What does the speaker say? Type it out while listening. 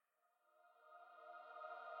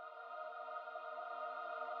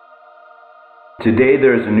Today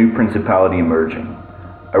there is a new principality emerging,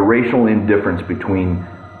 a racial indifference between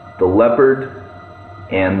the leopard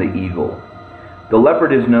and the eagle. The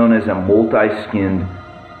leopard is known as a multi-skinned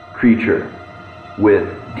creature with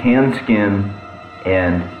tan skin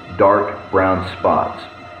and dark brown spots.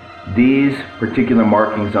 These particular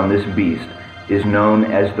markings on this beast is known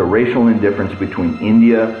as the racial indifference between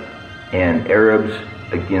India and Arabs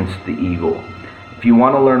against the eagle. If you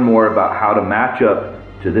want to learn more about how to match up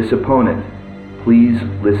to this opponent, please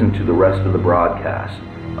listen to the rest of the broadcast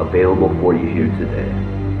available for you here today.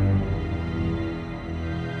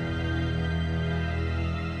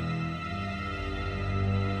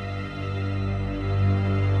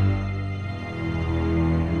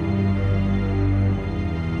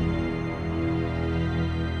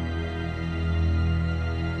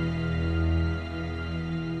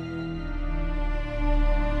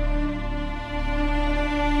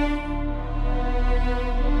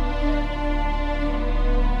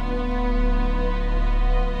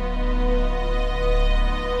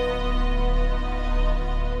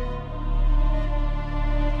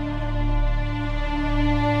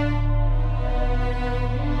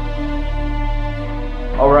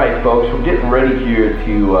 Alright folks, we're getting ready here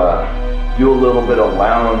to do a little bit of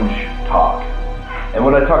lounge talk. And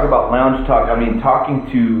when I talk about lounge talk, I mean talking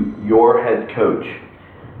to your head coach.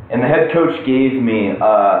 And the head coach gave me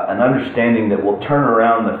an understanding that will turn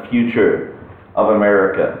around the future of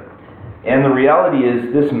America. And the reality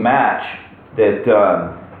is this match that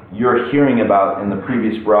you're hearing about in the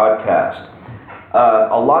previous broadcast,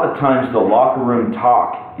 a lot of times the locker room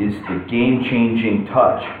talk is the game-changing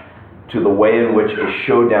touch to the way in which a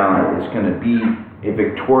showdown is going to be a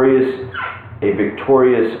victorious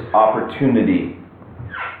opportunity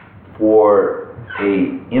for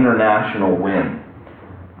an international win.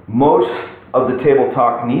 Most of the table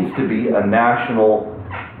talk needs to be a national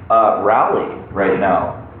rally right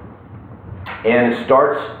now. And it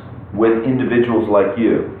starts with individuals like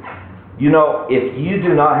you. You know, if you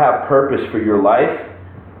do not have purpose for your life,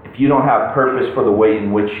 if you don't have purpose for the way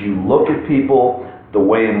in which you look at people, the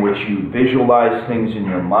way in which you visualize things in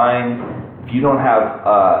your mind, if you don't have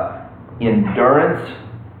endurance,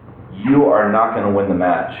 you are not going to win the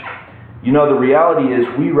match. You know, the reality is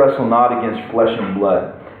we wrestle not against flesh and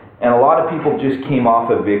blood. And a lot of people just came off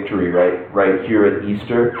a victory right here at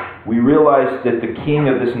Easter. We realized that the king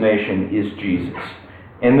of this nation is Jesus.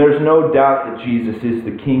 And there's no doubt that Jesus is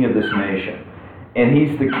the king of this nation. And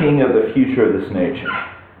he's the king of the future of this nation.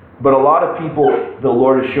 But a lot of people, the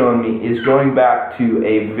Lord has shown me, is going back to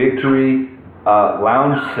a victory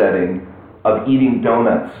lounge setting of eating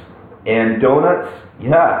donuts. And donuts,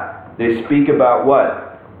 yeah, they speak about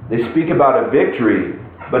what? They speak about a victory,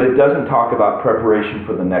 but it doesn't talk about preparation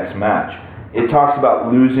for the next match. It talks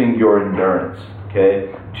about losing your endurance,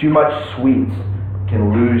 okay? Too much sweets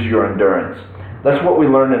can lose your endurance. That's what we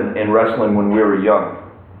learned in wrestling when we were young.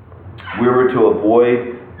 We were to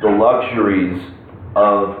avoid the luxuries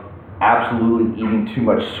of absolutely eating too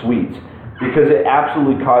much sweets because it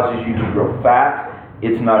absolutely causes you to grow fat.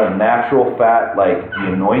 It's not a natural fat like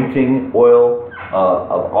the anointing oil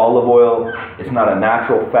of olive oil. It's not a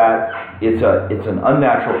natural fat. It's an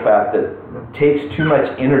unnatural fat that takes too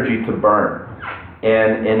much energy to burn,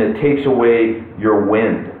 and it takes away your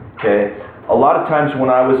wind. Okay. A lot of times when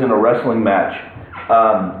I was in a wrestling match,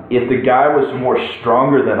 if the guy was more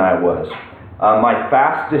stronger than I was, my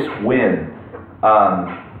fastest win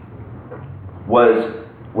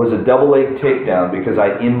was a double leg takedown because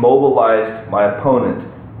I immobilized my opponent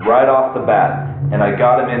right off the bat, and I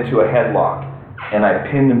got him into a headlock, and I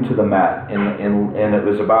pinned him to the mat, and it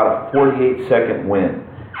was about a 48-second win,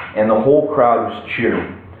 and the whole crowd was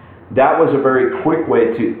cheering. That was a very quick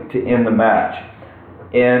way to end the match.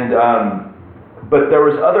 And but there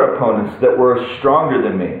was other opponents that were stronger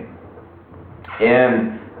than me,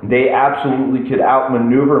 and they absolutely could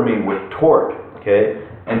outmaneuver me with torque, okay?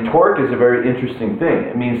 And torque is a very interesting thing.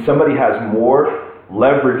 It means somebody has more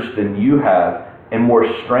leverage than you have and more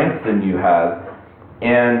strength than you have.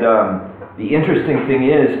 And the interesting thing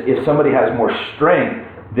is, if somebody has more strength,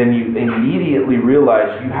 then you immediately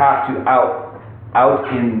realize you have to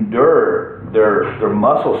out-endure their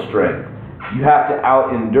muscle strength. You have to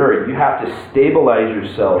out-endure. You have to stabilize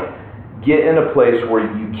yourself. Get in a place where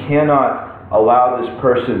you cannot allow this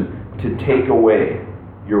person to take away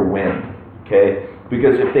your wind, okay?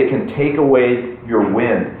 Because if they can take away your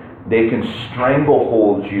wind, they can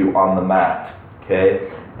stranglehold you on the mat, okay?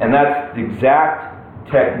 And that's the exact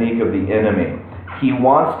technique of the enemy. He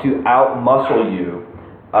wants to out-muscle you,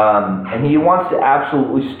 and he wants to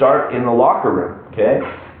absolutely start in the locker room, okay?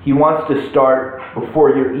 He wants to start before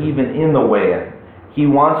you're even in the weigh-in. He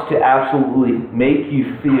wants to absolutely make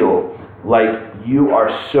you feel like you are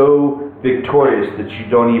so victorious that you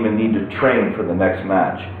don't even need to train for the next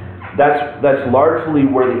match. That's largely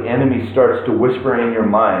where the enemy starts to whisper in your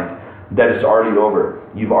mind that it's already over.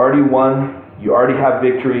 You've already won. You already have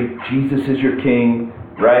victory. Jesus is your king,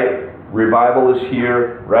 right? Revival is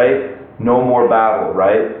here, right? No more battle,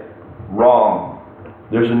 right? Wrong.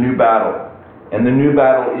 There's a new battle. And the new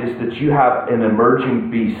battle is that you have an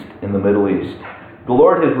emerging beast in the Middle East. The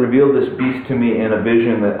Lord has revealed this beast to me in a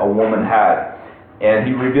vision that a woman had. And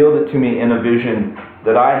He revealed it to me in a vision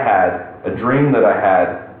that I had, a dream that I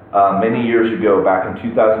had many years ago, back in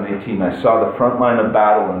 2018. I saw the front line of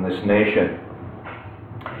battle in this nation.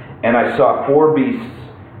 And I saw 4 beasts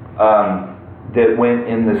that went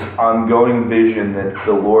in this ongoing vision that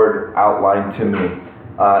the Lord outlined to me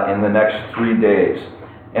in the next 3 days.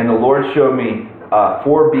 And the Lord showed me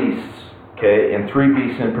 4 beasts, okay, and 3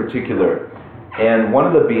 beasts in particular. And one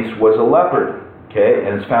of the beasts was a leopard, okay,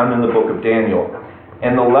 and it's found in the book of Daniel.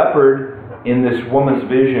 And the leopard in this woman's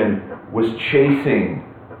vision was chasing,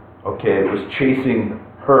 okay, it was chasing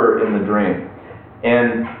her in the dream.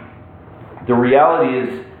 And the reality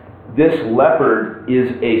is, this leopard is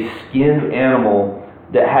a skinned animal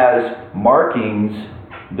that has markings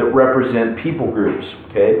that represent people groups,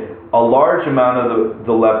 okay? A large amount of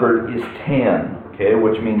the leopard is tan, okay,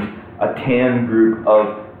 which means a tan group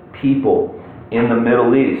of people in the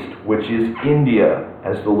Middle East, which is India,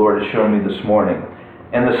 as the Lord has shown me this morning.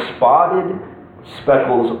 And the spotted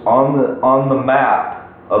speckles on the map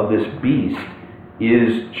of this beast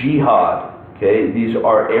is jihad, okay? These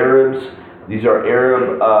are Arabs. These are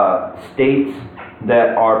Arab states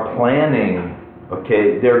that are planning,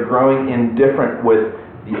 okay? They're growing indifferent with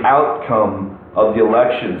the outcome of the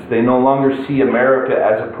elections. They no longer see America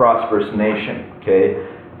as a prosperous nation, okay?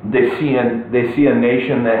 They see a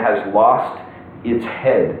nation that has lost its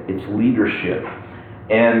head, its leadership.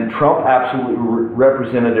 And Trump absolutely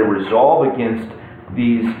represented a resolve against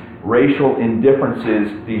these racial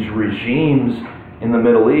indifferences, these regimes in the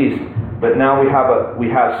Middle East. But now we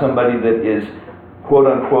have somebody that is, quote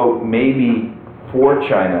unquote, maybe for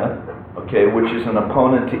China, okay, which is an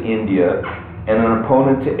opponent to India and an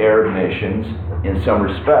opponent to Arab nations in some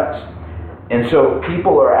respects. And so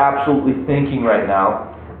people are absolutely thinking right now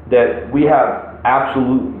that we have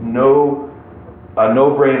absolute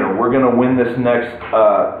no-brainer. We're going to win this next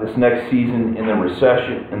season in the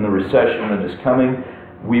recession that is coming.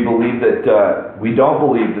 We believe that we don't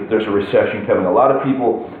believe that there's a recession coming. A lot of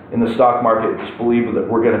people in the stock market just believe that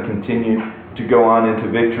we're going to continue to go on into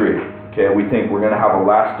victory. Okay, we think we're going to have a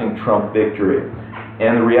lasting Trump victory.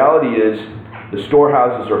 And the reality is, the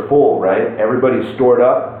storehouses are full, right? Everybody's stored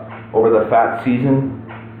up over the fat season,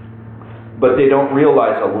 but they don't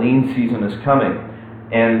realize a lean season is coming.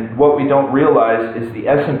 And what we don't realize is the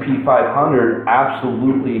S&P 500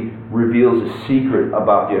 absolutely reveals a secret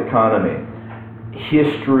about the economy.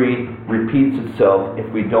 History repeats itself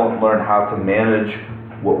if we don't learn how to manage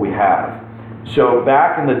what we have. So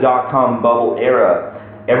back in the dot-com bubble era,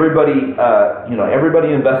 everybody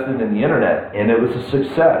invested in the internet, and it was a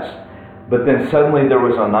success. But then suddenly there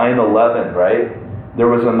was a 9/11, right? There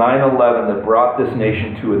was a 9/11 that brought this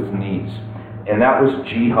nation to its knees, and that was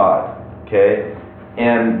jihad, okay?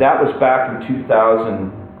 And that was back in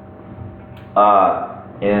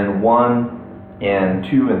 2001 and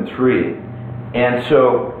 2 and 3. And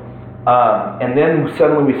so, and then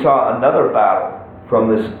suddenly we saw another battle from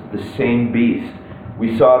the same beast.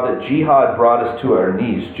 We saw that jihad brought us to our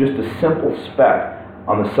knees, just a simple speck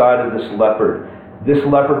on the side of this leopard. This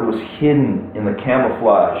leopard was hidden in the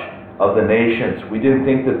camouflage of the nations. We didn't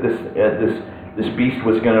think that this beast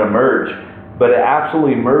was going to emerge, but it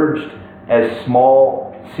absolutely emerged as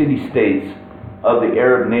small city-states of the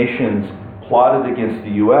Arab nations plotted against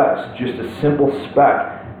the U.S. Just a simple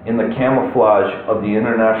speck in the camouflage of the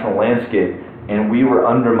international landscape, and we were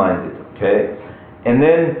undermined, okay? And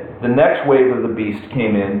then the next wave of the beast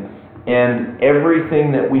came in, and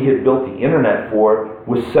everything that we had built the internet for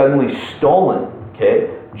was suddenly stolen, okay?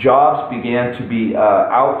 Jobs began to be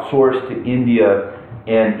outsourced to India,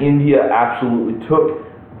 and India absolutely took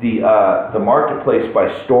the marketplace by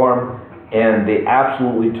storm, and they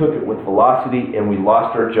absolutely took it with velocity, and we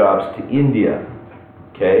lost our jobs to India,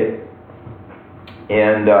 okay?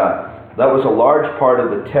 And that was a large part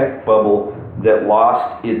of the tech bubble that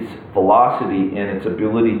lost its velocity and its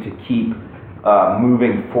ability to keep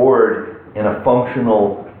moving forward in a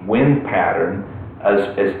functional wind pattern,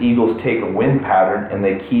 as eagles take a wind pattern and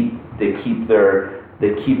they keep their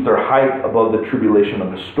height above the tribulation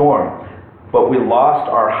of the storm. But we lost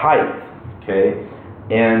our height, okay,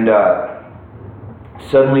 and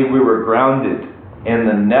suddenly we were grounded And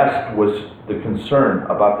the nest was the concern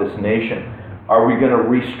about this nation. Are we going to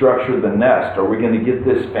restructure the nest? Are we going to get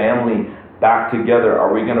this family back together?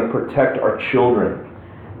 Are we going to protect our children?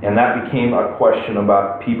 And that became a question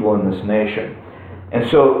about people in this nation. And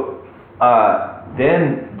so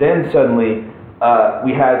then suddenly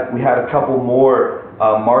we had a couple more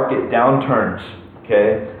market downturns,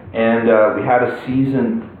 okay? And we had a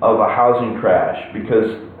season of a housing crash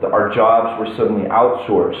because our jobs were suddenly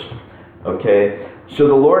outsourced, okay? So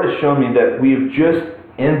the Lord has shown me that we've just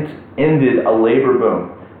ended a labor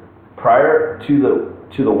boom. Prior to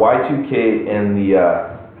the Y2K and the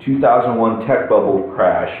 2001 tech bubble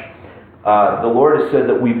crash, the Lord has said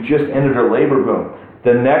that we've just ended a labor boom.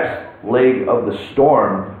 The next leg of the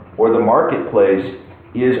storm or the marketplace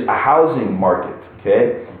is a housing market,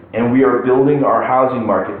 okay? And we are building our housing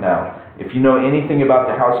market now. If you know anything about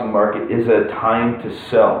the housing market, it is a time to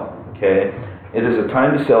sell, okay? It is a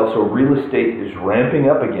time to sell, so real estate is ramping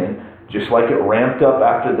up again, just like it ramped up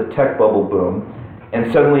after the tech bubble boom.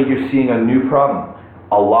 And suddenly you're seeing a new problem.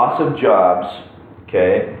 A loss of jobs,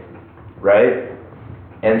 okay, right?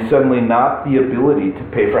 And suddenly not the ability to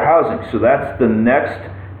pay for housing. So that's the next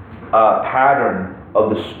pattern of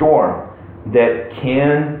the storm that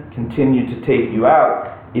can continue to take you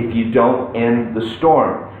out if you don't end the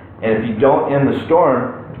storm. And if you don't end the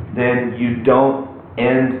storm, then you don't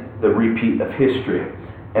end the repeat of history.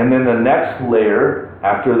 And then the next layer,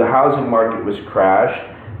 after the housing market was crashed,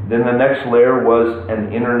 then the next layer was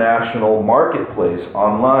an international marketplace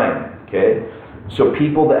online, okay? So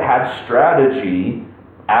people that had strategy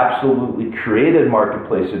absolutely created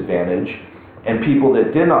marketplace advantage, and people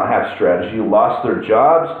that did not have strategy lost their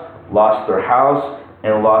jobs, lost their house,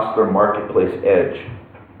 and lost their marketplace edge.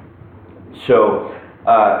 So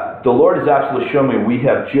the Lord has absolutely shown me we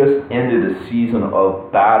have just ended a season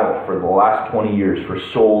of battle for the last 20 years for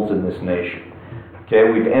souls in this nation.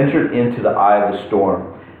 Okay, we've entered into the eye of the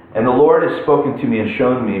storm. And the Lord has spoken to me and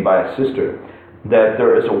shown me by a sister that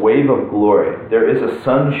there is a wave of glory. There is a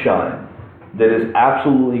sunshine that is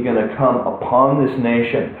absolutely going to come upon this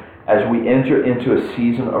nation as we enter into a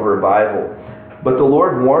season of revival. But the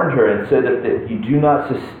Lord warned her and said that if you do not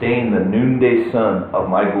sustain the noonday sun of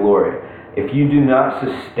my glory, if you do not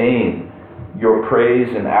sustain your praise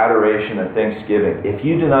and adoration and thanksgiving, if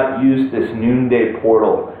you do not use this noonday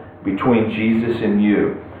portal between Jesus and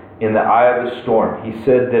you in the eye of the storm, he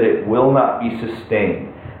said that it will not be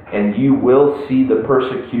sustained, and you will see the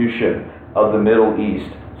persecution of the Middle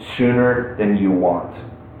East sooner than you want.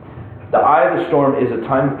 The eye of the storm is a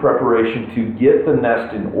time of preparation to get the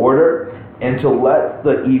nest in order and to let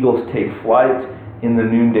the eagles take flight in the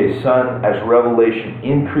noonday sun as revelation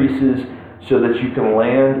increases, so that you can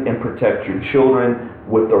land and protect your children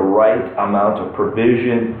with the right amount of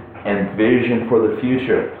provision and vision for the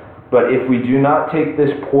future. But if we do not take this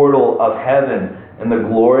portal of heaven and the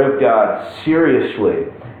glory of God seriously,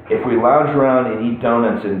 if we lounge around and eat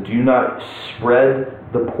donuts and do not spread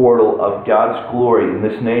the portal of God's glory in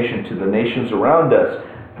this nation to the nations around us,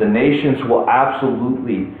 the nations will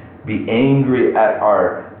absolutely be angry at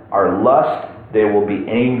our lust. They will be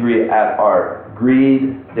angry at our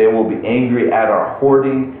greed. They will be angry at our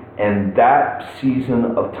hoarding, and that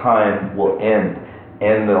season of time will end.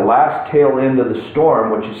 And the last tail end of the storm,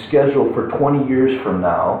 which is scheduled for 20 years from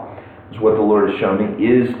now, is what the Lord has shown me,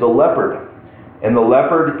 is the leopard. And the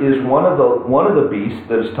leopard is one of the beasts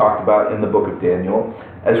that is talked about in the book of Daniel,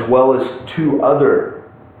 as well as two other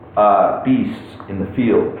beasts in the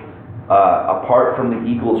field, apart from the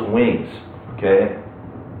eagle's wings. Okay?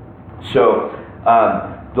 So,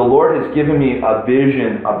 the Lord has given me a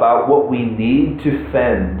vision about what we need to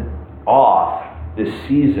fend off this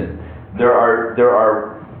season. There are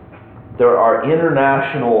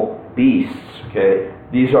international beasts, okay?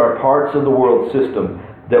 These are parts of the world system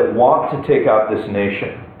that want to take out this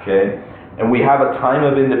nation, okay? And we have a time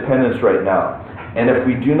of independence right now. And if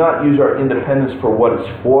we do not use our independence for what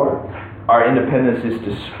it's for, our independence is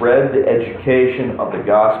to spread the education of the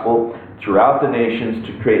gospel throughout the nations,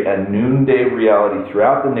 to create a noonday reality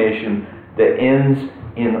throughout the nation that ends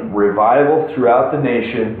in revival throughout the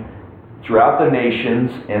nation, throughout the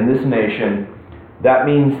nations and this nation. That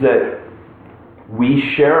means that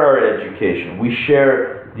we share our education. We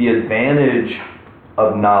share the advantage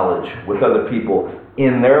of knowledge with other people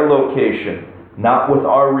in their location, not with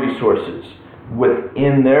our resources.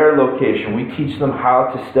 Within their location, we teach them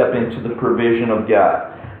how to step into the provision of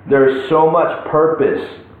God. There's so much purpose.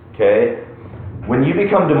 Okay? When you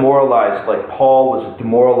become demoralized, like Paul was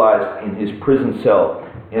demoralized in his prison cell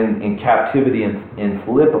in captivity in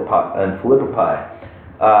Philippi,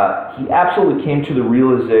 he absolutely came to the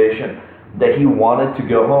realization that he wanted to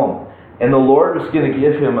go home. And the Lord was going to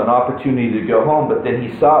give him an opportunity to go home, but then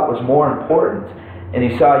he saw it was more important, and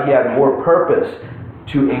he saw he had more purpose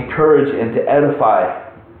to encourage and to edify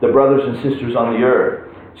the brothers and sisters on the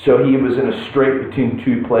earth. So he was in a strait between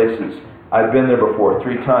two places. I've been there before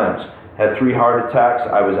 3 times, had 3 heart attacks.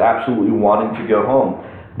 I was absolutely wanting to go home.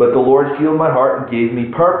 But the Lord healed my heart and gave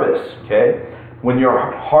me purpose, okay? When your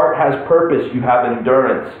heart has purpose, you have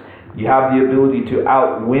endurance. You have the ability to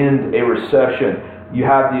outwind a recession. You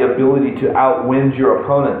have the ability to outwind your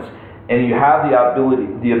opponents. And you have the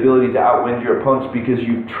ability to outwind your opponents because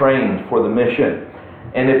you've trained for the mission.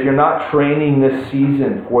 And if you're not training this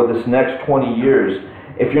season for this next 20 years,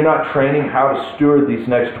 if you're not training how to steward these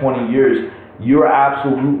next 20 years, you're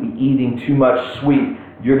absolutely eating too much sweet.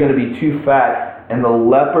 You're going to be too fat. And the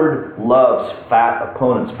leopard loves fat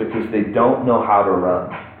opponents because they don't know how to run.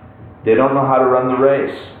 They don't know how to run the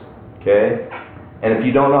race. Okay? And if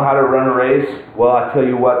you don't know how to run a race, well, I tell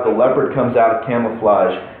you what, the leopard comes out of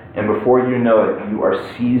camouflage, and before you know it, you are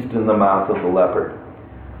seized in the mouth of the leopard.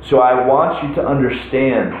 So I want you to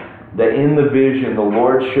understand that in the vision, the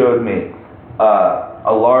Lord showed me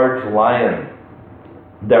a large lion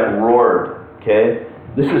that roared. Okay?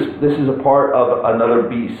 This is a part of another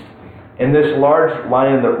beast. And this large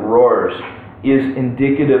lion that roars is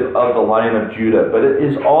indicative of the Lion of Judah, but it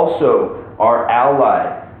is also our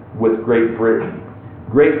ally with Great Britain.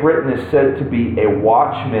 Great Britain is said to be a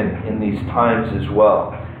watchman in these times as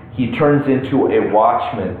well. He turns into a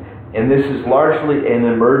watchman, and this is largely an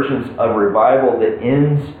emergence of revival that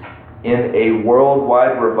ends in a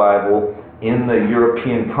worldwide revival in the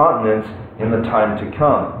European continents in the time to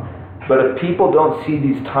come. But if people don't see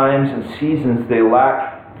these times and seasons, they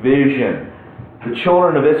lack vision. The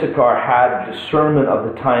children of Issachar had discernment of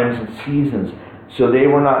the times and seasons, so they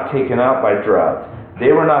were not taken out by drought.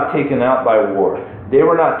 They were not taken out by war. They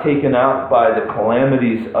were not taken out by the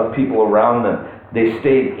calamities of people around them. They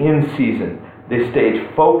stayed in season. They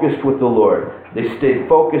stayed focused with the Lord. They stayed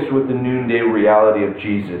focused with the noonday reality of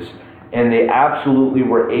Jesus. And they absolutely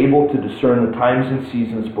were able to discern the times and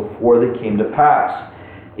seasons before they came to pass.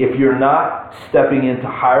 If you're not stepping into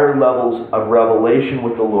higher levels of revelation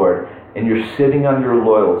with the Lord, and you're sitting on your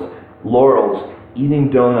laurels, eating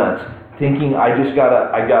donuts, thinking I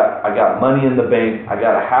got money in the bank, I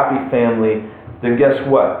got a happy family, then guess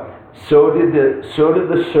what? So did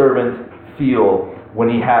the servant feel when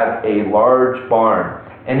he had a large barn,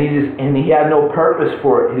 and he had no purpose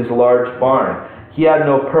for his large barn. He had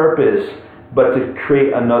no purpose but to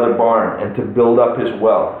create another barn and to build up his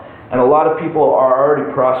wealth. And a lot of people are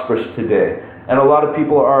already prosperous today. And a lot of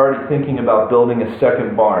people are already thinking about building a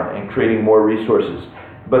second barn and creating more resources.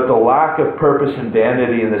 But the lack of purpose and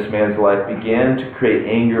vanity in this man's life began to create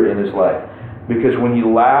anger in his life. Because when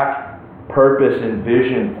you lack purpose and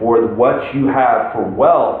vision for what you have for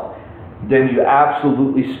wealth, then you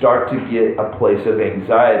absolutely start to get a place of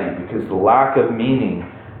anxiety. Because the lack of meaning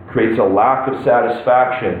creates a lack of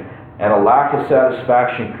satisfaction. And a lack of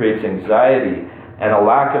satisfaction creates anxiety. And a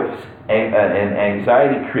lack of and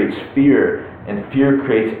anxiety creates fear, and fear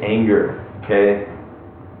creates anger. Okay?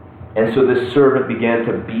 And so this servant began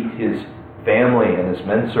to beat his family and his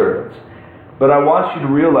men servants. But I want you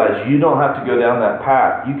to realize you don't have to go down that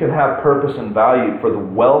path. You can have purpose and value for the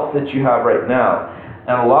wealth that you have right now.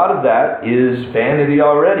 And a lot of that is vanity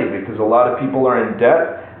already, because a lot of people are in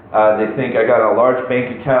debt. They think, I got a large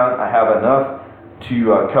bank account, I have enough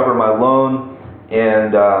to cover my loan,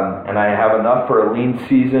 and I have enough for a lean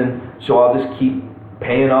season, so I'll just keep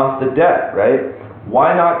paying off the debt, right?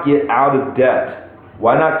 Why not get out of debt?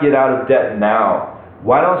 Why not get out of debt now?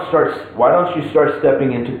 Why don't you start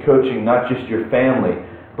stepping into coaching not just your family,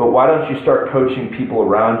 but why don't you start coaching people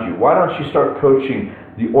around you? Why don't you start coaching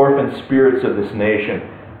the orphan spirits of this nation?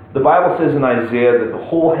 The Bible says in Isaiah that the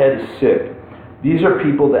whole head is sick. These are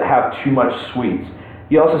people that have too much sweets.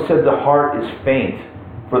 He also said the heart is faint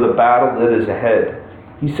for the battle that is ahead.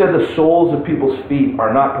 He said the soles of people's feet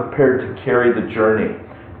are not prepared to carry the journey.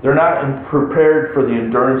 They're not prepared for the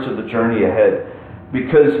endurance of the journey ahead,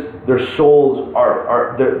 because their souls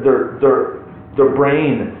their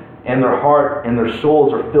brain and their heart and their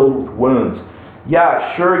souls are filled with wounds.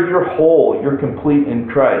 Yeah, sure, you're whole, you're complete in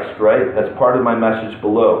Christ, right? That's part of my message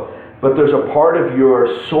below. But there's a part of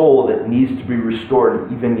your soul that needs to be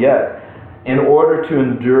restored even yet, in order to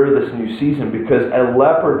endure this new season, because a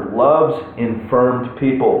leopard loves infirmed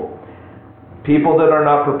people. People that are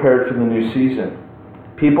not prepared for the new season.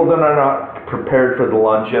 People that are not prepared for the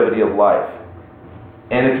longevity of life.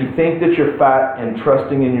 And if you think that you're fat and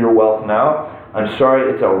trusting in your wealth now, I'm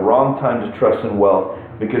sorry, it's a wrong time to trust in wealth,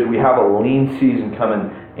 because we have a lean season coming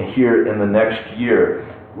here in the next year.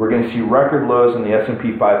 We're going to see record lows in the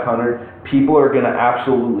S&P 500. People are going to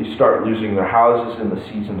absolutely start losing their houses in the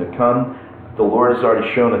season to come. The Lord has already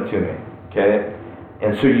shown it to me, okay?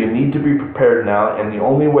 And so you need to be prepared now, and the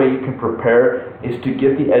only way you can prepare is to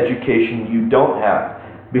get the education you don't have.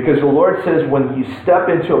 Because the Lord says when you step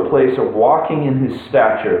into a place of walking in His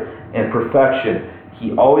stature and perfection,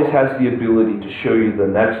 He always has the ability to show you the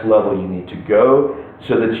next level you need to go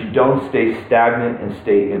so that you don't stay stagnant and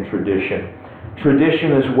stay in tradition.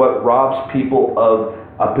 Tradition is what robs people of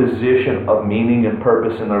a position of meaning and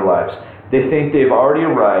purpose in their lives. They think they've already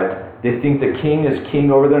arrived. They think the king is king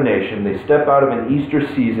over their nation. They step out of an Easter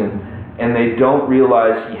season and they don't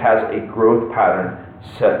realize He has a growth pattern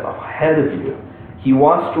set ahead of you. He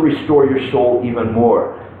wants to restore your soul even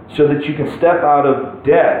more so that you can step out of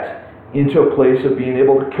debt into a place of being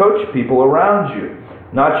able to coach people around you.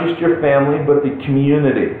 Not just your family, but the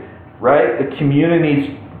community, right? The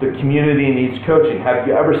community needs coaching. Have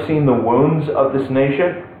you ever seen the wounds of this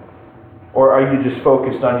nation? Or are you just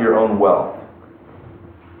focused on your own wealth?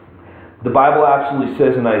 The Bible absolutely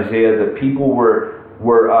says in Isaiah that people were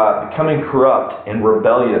becoming corrupt and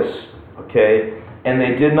rebellious, okay? And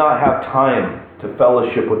they did not have time to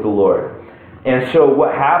fellowship with the Lord. And so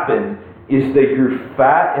what happened is they grew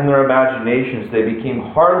fat in their imaginations. They became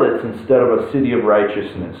harlots instead of a city of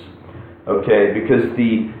righteousness, okay? Because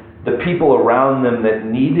the people around them that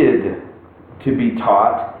needed to be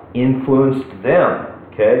taught influenced them,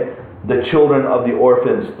 okay? The children of the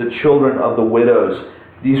orphans, the children of the widows.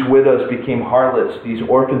 These widows became harlots. These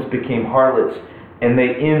orphans became harlots. And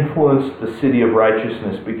they influenced the city of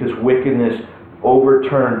righteousness because wickedness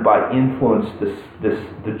overturned by influence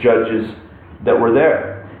the judges that were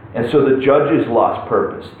there. And so the judges lost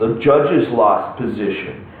purpose. The judges lost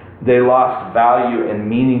position. They lost value and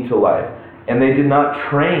meaning to life. And they did not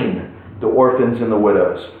train the orphans and the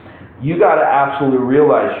widows. You got to absolutely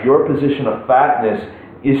realize your position of fatness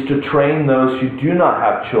is to train those who do not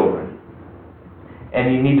have children.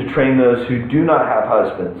 And you need to train those who do not have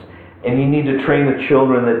husbands. And you need to train the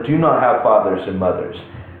children that do not have fathers and mothers.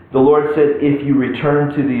 The Lord said, if you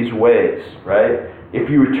return to these ways, right? If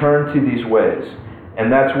you return to these ways.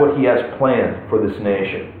 And that's what He has planned for this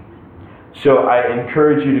nation. So I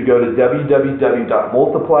encourage you to go to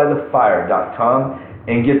www.multiplythefire.com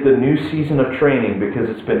and get the new season of training, because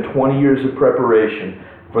it's been 20 years of preparation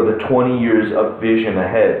for the 20 years of vision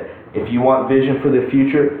ahead. If you want vision for the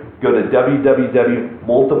future, go to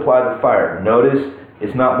www.multiplythefire. Notice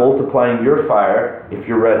it's not multiplying your fire if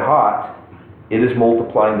you're red hot. It is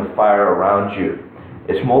multiplying the fire around you.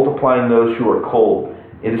 It's multiplying those who are cold.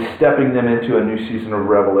 It is stepping them into a new season of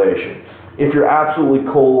revelation. If you're absolutely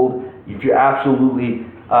cold, if you're absolutely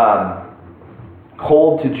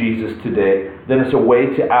cold to Jesus today, then it's a way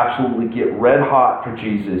to absolutely get red hot for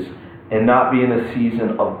Jesus and not be in a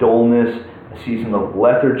season of dullness, a season of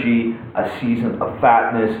lethargy, a season of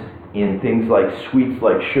fatness in things like sweets,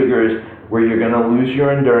 like sugars, where you're going to lose your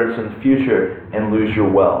endurance in the future and lose your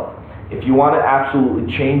wealth. If you want to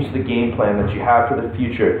absolutely change the game plan that you have for the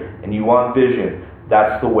future and you want vision,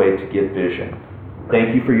 that's the way to get vision.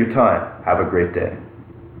 Thank you for your time. Have a great day.